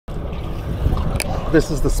This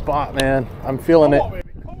is the spot, man. I'm feeling it.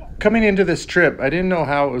 Coming into this trip, I didn't know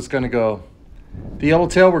how it was going to go. The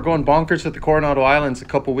Yellowtail were going bonkers at the Coronado Islands a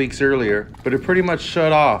couple weeks earlier, but it pretty much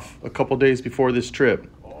shut off a couple days before this trip.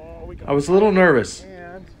 I was a little nervous.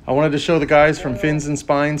 I wanted to show the guys from Fins and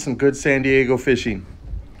Spines some good San Diego fishing.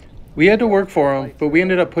 We had to work for them, but we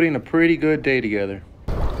ended up putting a pretty good day together.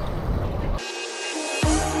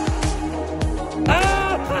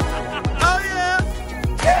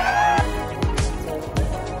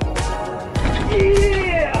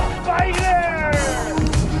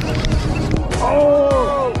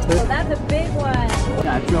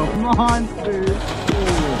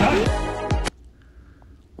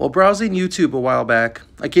 While browsing YouTube a while back,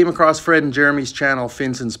 I came across Fred and Jeremy's channel,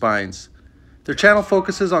 Fins and Spines. Their channel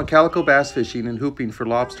focuses on calico bass fishing and hooping for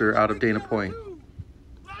lobster out of Dana Point.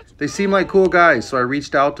 They seem like cool guys, so I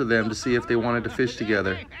reached out to them to see if they wanted to fish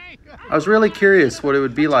together. I was really curious what it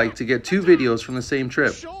would be like to get two videos from the same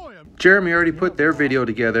trip. Jeremy already put their video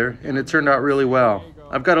together, and it turned out really well.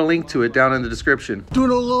 I've got a link to it down in the description.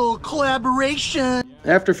 Doing a little collaboration.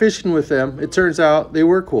 After fishing with them, it turns out they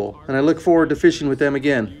were cool, and I look forward to fishing with them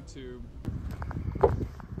again.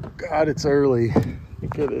 God, it's early.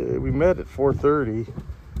 We met at 4:30,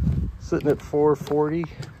 sitting at 4:40.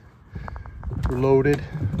 We're loaded.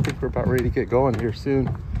 I think we're about ready to get going here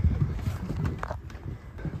soon.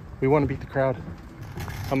 We want to beat the crowd.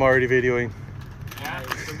 I'm already videoing.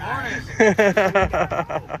 Good morning.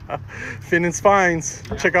 Fin and Spines.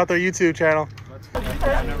 Check out their YouTube channel. I've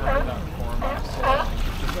never heard that before myself.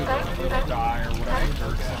 Die or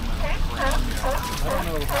whatever. I don't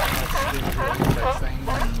know how much they thing,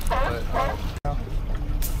 but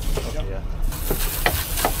yeah.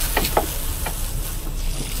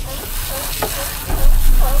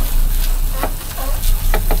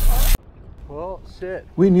 Well, shit.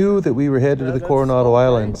 We knew that we were headed to the Coronado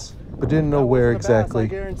Islands, but didn't know where exactly.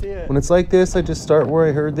 When it's like this, I just start where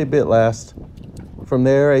I heard they bit last. From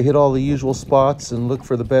there, I hit all the usual spots and look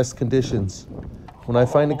for the best conditions. When I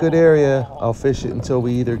find a good area, I'll fish it until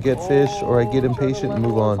we either get fish or I get impatient and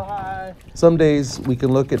move on. Some days, we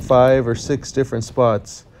can look at 5 or 6 different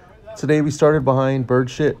spots. Today, we started behind Bird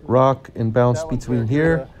Shit Rock and bounced between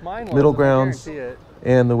here, Middle Grounds,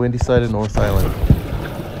 and the windy side of North Island.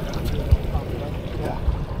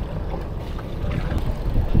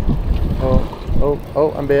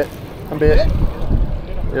 Oh, I'm bit.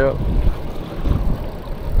 Yep.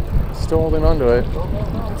 Still holding on to it.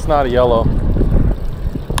 It's not a yellow.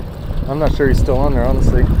 I'm not sure he's still on there,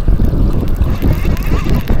 honestly.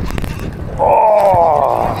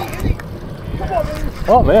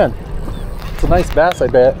 Oh man. It's a nice bass, I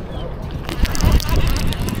bet.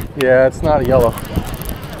 Yeah, it's not a yellow.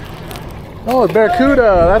 Oh, a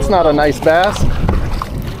barracuda. That's not a nice bass.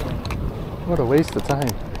 What a waste of time.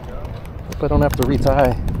 Hope I don't have to retie.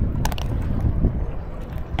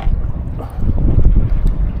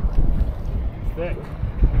 thick.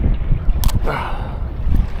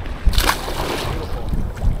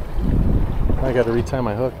 I got to retie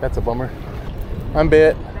my hook. That's a bummer. I'm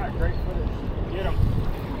bit. Got great footage. Get him.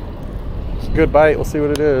 It's a good bite. We'll see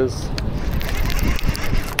what it is. Get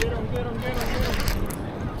him, get him, get him, get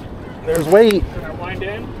him. There's weight. Can I wind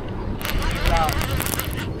in?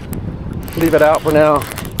 Leave it out for now.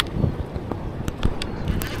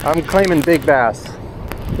 I'm claiming big bass.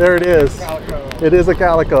 There it is. Calico. It is a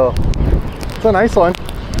calico. It's a nice one.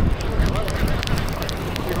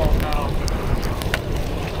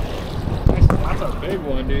 That's a big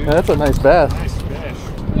one, dude. That's a nice bass. Nice fish.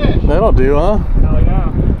 That'll do, huh? Hell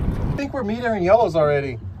yeah. I think we're metering yellows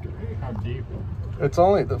already. How deep? It's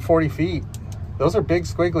only 40 feet. Those are big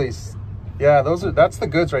squigglies. Yeah, that's the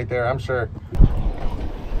goods right there, I'm sure.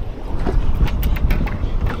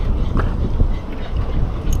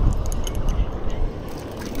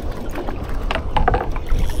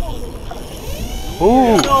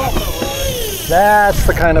 Ooh, that's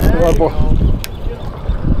the kind of level.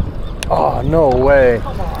 Oh, no way.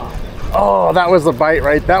 Oh, that was the bite,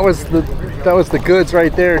 right? That was the goods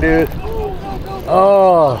right there, dude.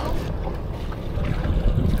 Oh.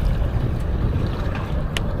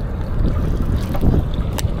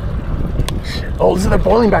 Oh, they're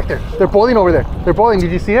boiling back there. They're boiling over there. They're boiling.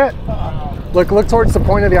 Did you see it? Look towards the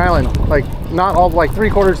point of the island. Like, not all, like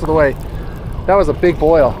 3/4 of the way. That was a big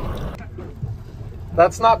boil.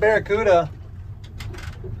 That's not barracuda.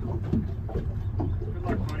 Good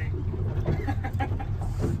luck, buddy.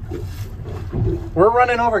 We're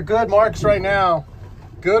running over good marks right now.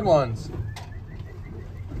 Good ones.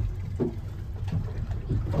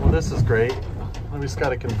 Well, this is great. We just got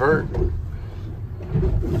to convert.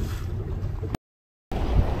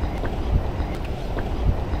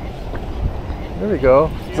 There we go.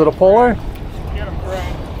 Is it a polar? Get him,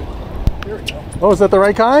 Frank. Here we go. Oh, is that the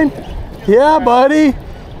right kind? Yeah, buddy.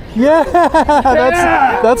 Yeah,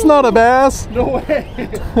 that's not a bass. No way.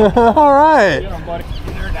 All right. Get him, buddy.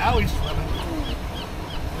 There, now he's swimming.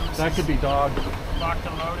 That could be dog. Locked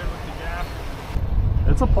and loaded with the gaff.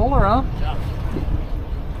 It's a polar, huh? Yeah.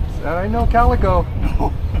 That ain't no calico.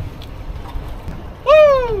 No.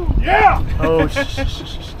 Woo! Yeah! Oh,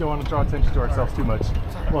 shh. Don't want to draw attention to ourselves too much.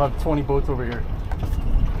 We'll have 20 boats over here.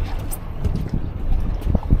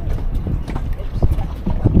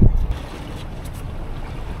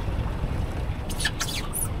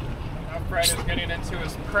 Now Fred is getting into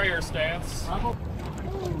his prayer stance.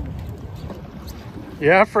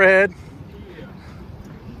 Yeah, Fred.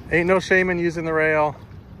 Ain't no shame in using the rail.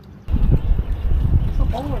 It's a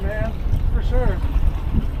polar, man, for sure.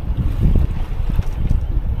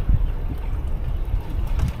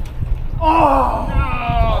 Oh! No!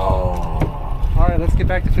 All right, let's get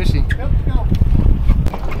back to fishing. Yep, let's go.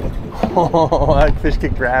 Oh, that fish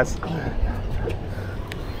kicked grass.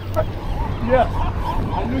 Yeah.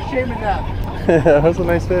 No shame in that. That was a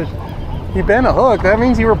nice fish. He bent a hook. That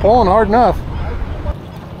means you were pulling hard enough.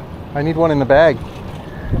 I need one in the bag.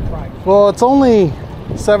 Well, it's only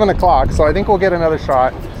 7 o'clock, so I think we'll get another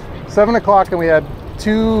shot. 7 o'clock, and we had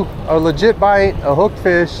a legit bite, a hooked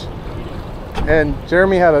fish, and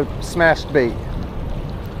Jeremy had a smashed bait.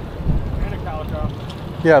 And a calico.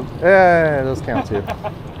 Yeah, those count too.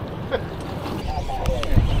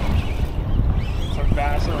 Some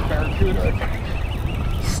bass or a barracuda.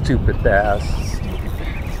 Stupid bass.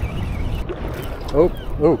 Oh,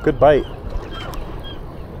 good bite.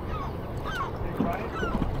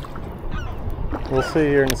 We'll see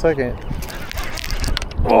here in a second.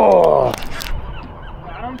 Oh!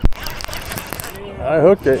 Got him? I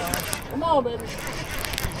hooked it. Come on, baby.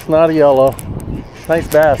 It's not a yellow. Nice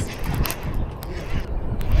bass.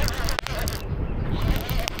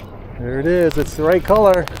 There it is. It's the right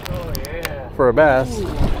color Oh, yeah. for a bass.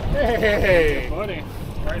 Hey, buddy.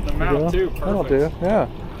 Right in the mouth, too. Perfect. That'll do. Yeah.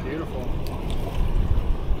 Beautiful.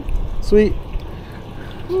 Sweet.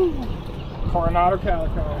 Coronado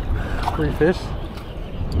calico. Free fish.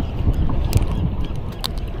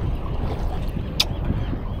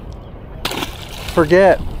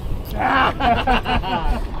 Forget. Heck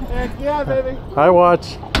yeah, baby. I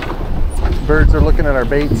watch. Birds are looking at our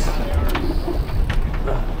baits.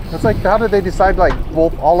 It's like, how did they decide like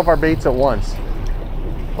all of our baits at once?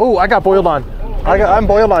 Oh, I got boiled on. I'm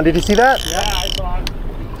boiled on. Did you see that? Yeah, I saw it.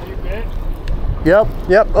 You bit?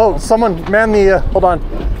 Yep. Oh, someone man the. Hold on.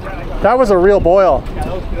 That was a real boil. Yeah,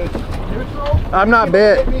 that was good. Neutral? I'm not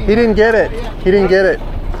bit. He didn't get it. He didn't get it.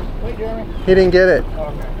 Wait, Jeremy. He didn't get it.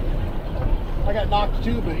 Okay. I got knocked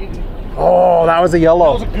too, but he didn't. Oh, that was a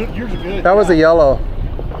yellow. That was a good. Yours are good. That was a yellow.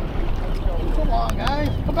 Come on, guys.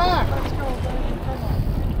 Come back. Let's go, baby. Come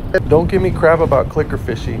on. Don't give me crap about clicker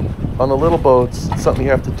fishing. On the little boats, it's something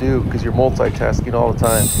you have to do because you're multitasking all the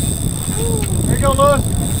time. There you go, Lewis.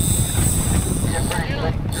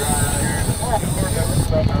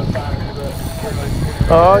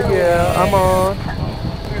 Oh yeah, I'm on.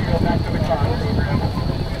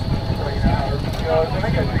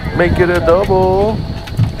 Make it a double.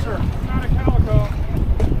 Sure. Not a calico.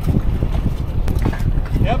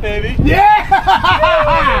 Yeah, baby. Yeah!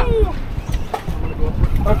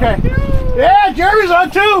 Okay. Yeah, Jeremy's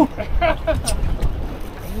on too.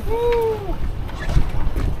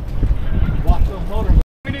 Watch those motors.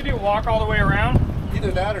 We need to walk all the way around.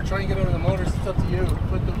 Either that or try and get under the motors. It's up to you.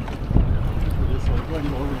 Put them this way. Go ahead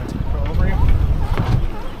and go over here. Go over you.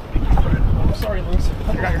 Oh, sorry, Lewis. I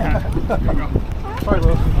got your hand. Here you go. Sorry,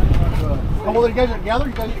 Lewis. Oh, well, you guys are together.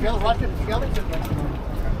 You guys are together. Watch it together.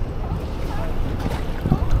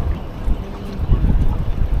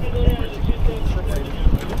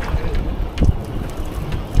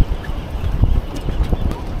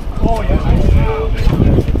 Oh, yeah.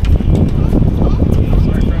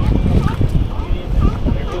 Sorry, friend.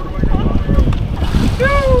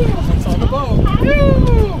 It's on the boat.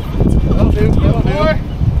 That'll do. That'll do.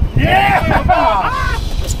 Yeah!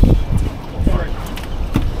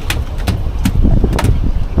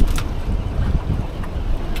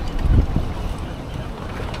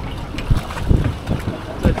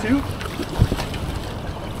 Is that two?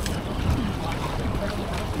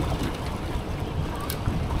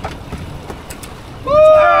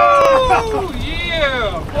 Oh,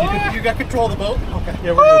 yeah! Boy. You got control of the boat? Okay.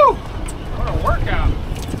 Yeah, we're Woo! What a workout.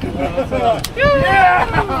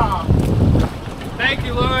 Yeah! Thank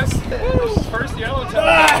you, Lewis. First Yellowtail.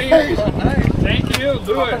 Nice. Thank you,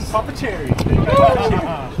 Lewis. Pop a cherry.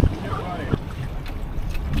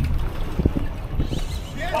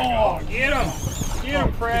 Oh, get him. Get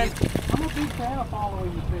him, Fred. I'm a big fan of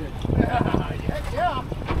following the fish. Heck yeah.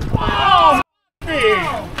 Oh,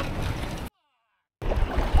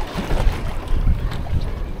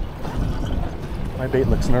 My bait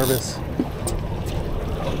looks nervous.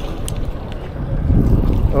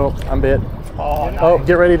 Oh, I'm bit. Oh, nice. Oh,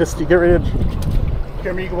 get ready to.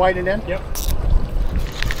 Jeremy, you can widen it in? Yep.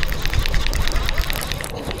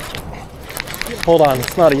 Hold on,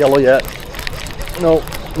 it's not a yellow yet. No,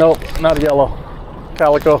 no, not a yellow.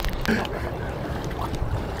 Calico.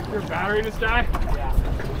 Your battery just died? Yeah.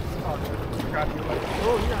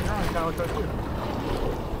 Oh, you got your own calico too.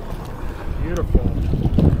 Beautiful.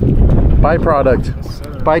 Byproduct. Yes,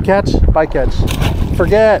 sir. Bycatch? Bycatch.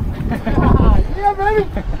 Forget. Yeah, baby.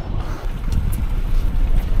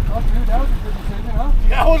 Oh, dude, that was a good decision, huh?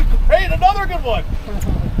 That was great. Another good one.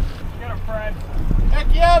 Get him, Fred. Heck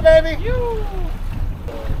yeah, baby. You.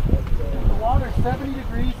 The water's 70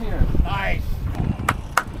 degrees here. Nice.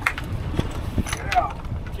 Yeah.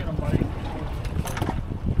 Get him, buddy.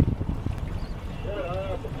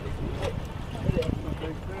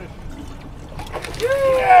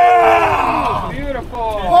 Yeah! Beautiful.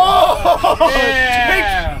 Oh!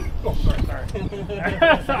 Yeah. Oh, sorry. Sorry.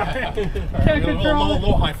 Can't control it.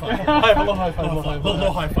 Low high five. Low high five.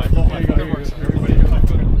 Low high five. There you go. Everybody get my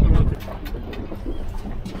foot.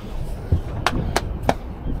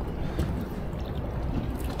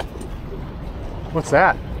 What's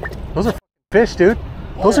that? Those are fish, dude.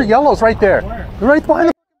 Those are yellows right there. They're right behind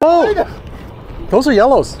the boat. Those are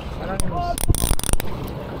yellows.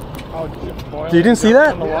 You didn't see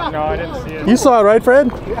that? No, I didn't see it. You saw it, right,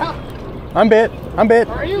 Fred? Yeah. I'm bit. I'm bit.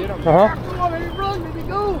 Are you? Uh-huh. Come on, baby. Run, baby.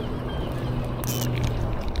 Go.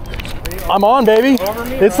 I'm on, baby. Over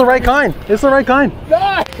me, It's the right kind. It's the right kind.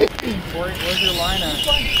 Nice. Where's your line at?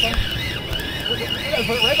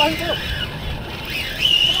 Right behind you.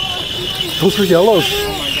 Those are yellows. Oh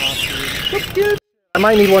my gosh, dude. I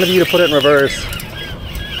might need one of you to put it in reverse.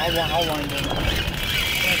 I'll wind in.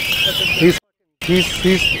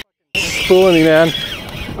 He's spooling me, man.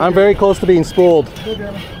 I'm very close to being spooled.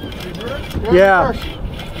 Yeah.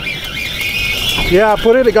 Yeah,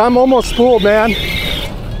 put it. I'm almost spooled, man.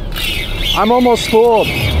 I'm almost spooled.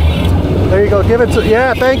 There you go. Give it to.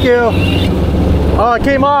 Yeah, thank you. Oh, it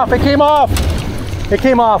came off. It came off. It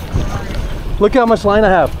came off. Look how much line I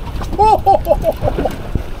have.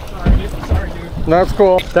 Sorry, dude. That's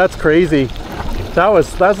cool. That's crazy.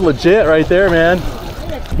 That's legit right there, man.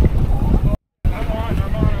 I'm on.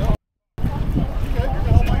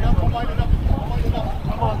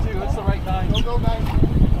 Come on, too. It's the right kind. Go, guys.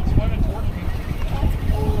 Swimming towards me.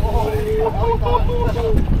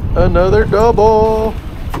 Another double.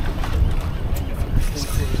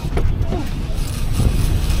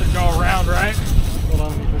 Should go around, right? Hold on,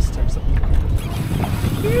 let me just text something.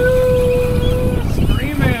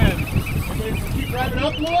 Screaming. Keep driving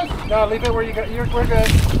up, Lewis. No, leave it where you got. We're good.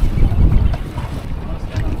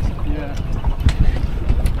 Yeah.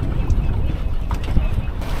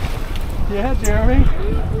 Yeah, Jeremy.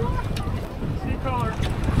 Sea color.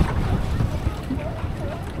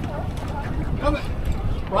 Come it.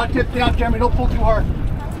 Rod tip down, Jeremy. Don't pull too hard.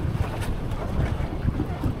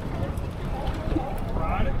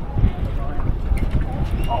 Rod.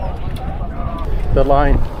 The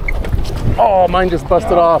line. Oh, mine just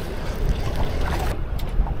busted off.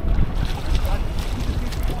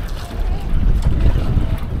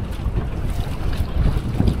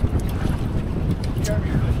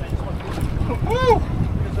 Woo!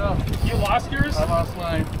 You lost yours? I lost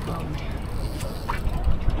mine.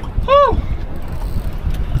 Woo!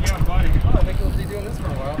 Yeah, buddy. Oh, I think we'll be doing this for a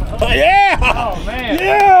while. Yeah! Oh, man.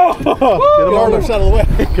 Yeah! Get him on the side of the way.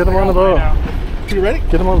 Get him on the boat. You ready?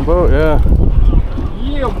 Get him on the boat, yeah.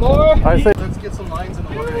 Yeah, boy. I say let's get some lines in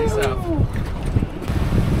the water ASAP.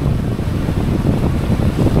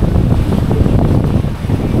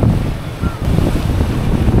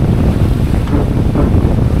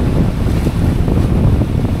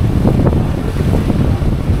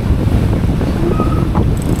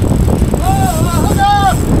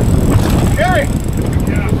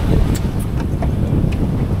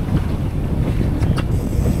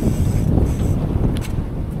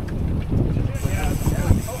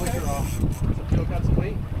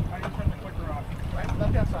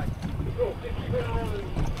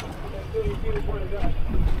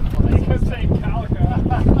 You could say calico. A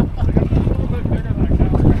little bit bigger than a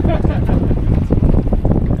calico.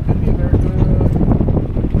 Could be a very good.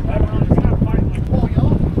 That one is gonna fight like Oh,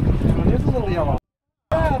 yellow? It is a little yellow.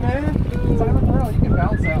 Yeah, man. Time at the rail. You can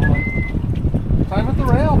bounce that one. Time at the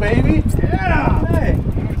rail, baby. Yeah! Hey!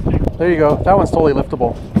 There you go. That one's totally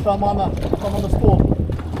liftable. Thumb on the spool.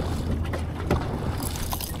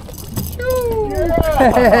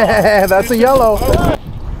 That's a yellow.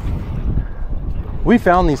 We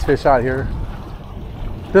found these fish out here.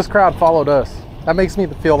 This crowd followed us. That makes me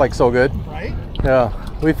feel like so good. Right? Yeah.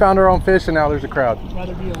 We found our own fish and now there's a crowd.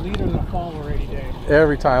 Rather be a leader than a follower any day.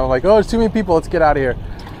 Every time. I'm like, oh, there's too many people. Let's get out of here.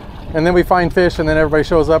 And then we find fish and then everybody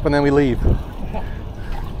shows up and then we leave.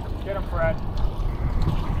 Get him, Fred.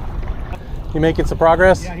 You making some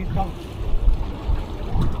progress? Yeah, he's coming.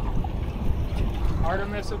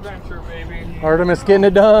 Artemis adventure, baby. Artemis getting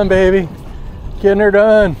it done, baby. Getting her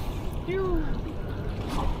done.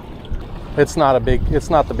 It's not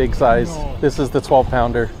the big size. No. This is the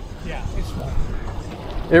 12-pounder. Yeah, it's fun.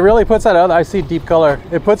 It really puts that other, I see deep color.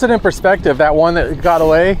 It puts it in perspective, that one that got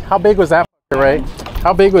away. How big was that, right?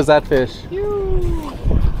 How big was that fish?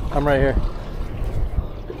 I'm right here.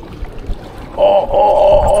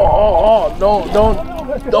 Oh, don't.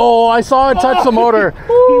 Oh, I saw it touch the motor.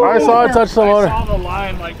 I saw it touch the motor. I saw the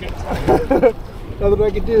line like it's... Nothing I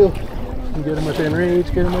can do. Get him within reach,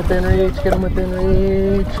 get him within reach, get him within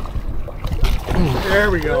reach. There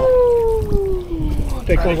we go.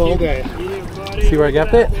 Take those all day. See where I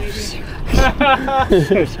got it?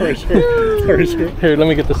 Sorry. Here, let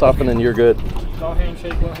me get this off and then you're good. Low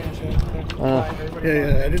handshake, low handshake.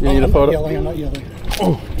 Yeah. You need a photo? I'm not yelling.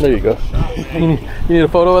 Oh, there you go. You need a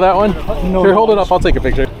photo of that one? No. Here, hold it up. I'll take a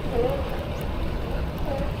picture.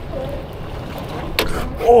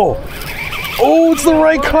 Oh, it's the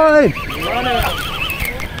right kind.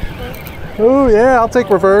 Oh yeah, I'll take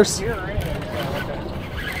reverse.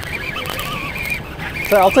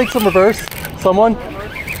 So I'll take some reverse. Someone.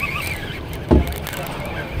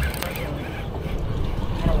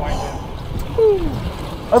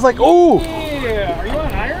 I was like, oh. Yeah, are you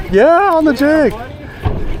on iron? Yeah, on the jig.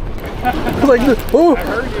 I was like, oh,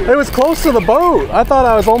 it was close to the boat. I thought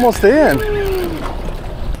I was almost in.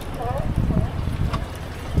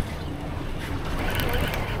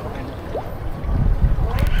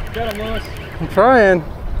 Get him, Lewis. I'm trying.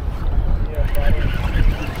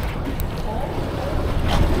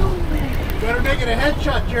 Better make it a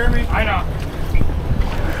headshot, Jeremy. I know.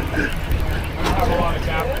 I don't have a lot of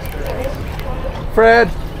captains. Fred.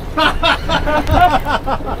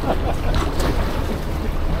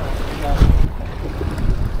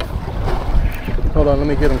 Hold on, let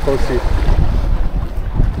me get him close to you.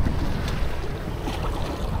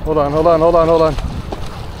 Hold on.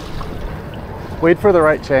 Wait for the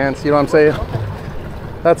right chance, you know what I'm saying?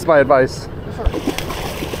 That's my advice.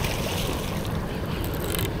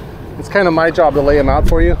 It's kind of my job to lay him out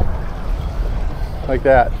for you. Like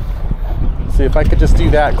that. See if I could just do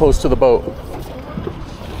that close to the boat.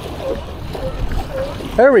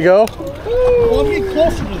 There we go. Well, get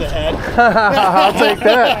closer to the head. I'll take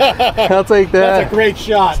that. That's a great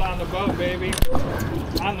shot. It's on the boat, baby.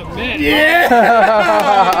 On the mitt. Yeah.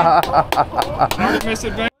 Artemis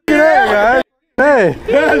adventure. Hey, guys. Hey.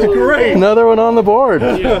 That's great. Another one on the board.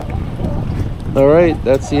 Yeah. All right,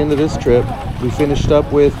 that's the end of this trip. We finished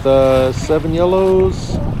up with 7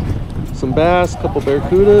 yellows, some bass, couple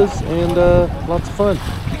barracudas, and lots of fun.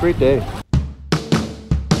 Great day.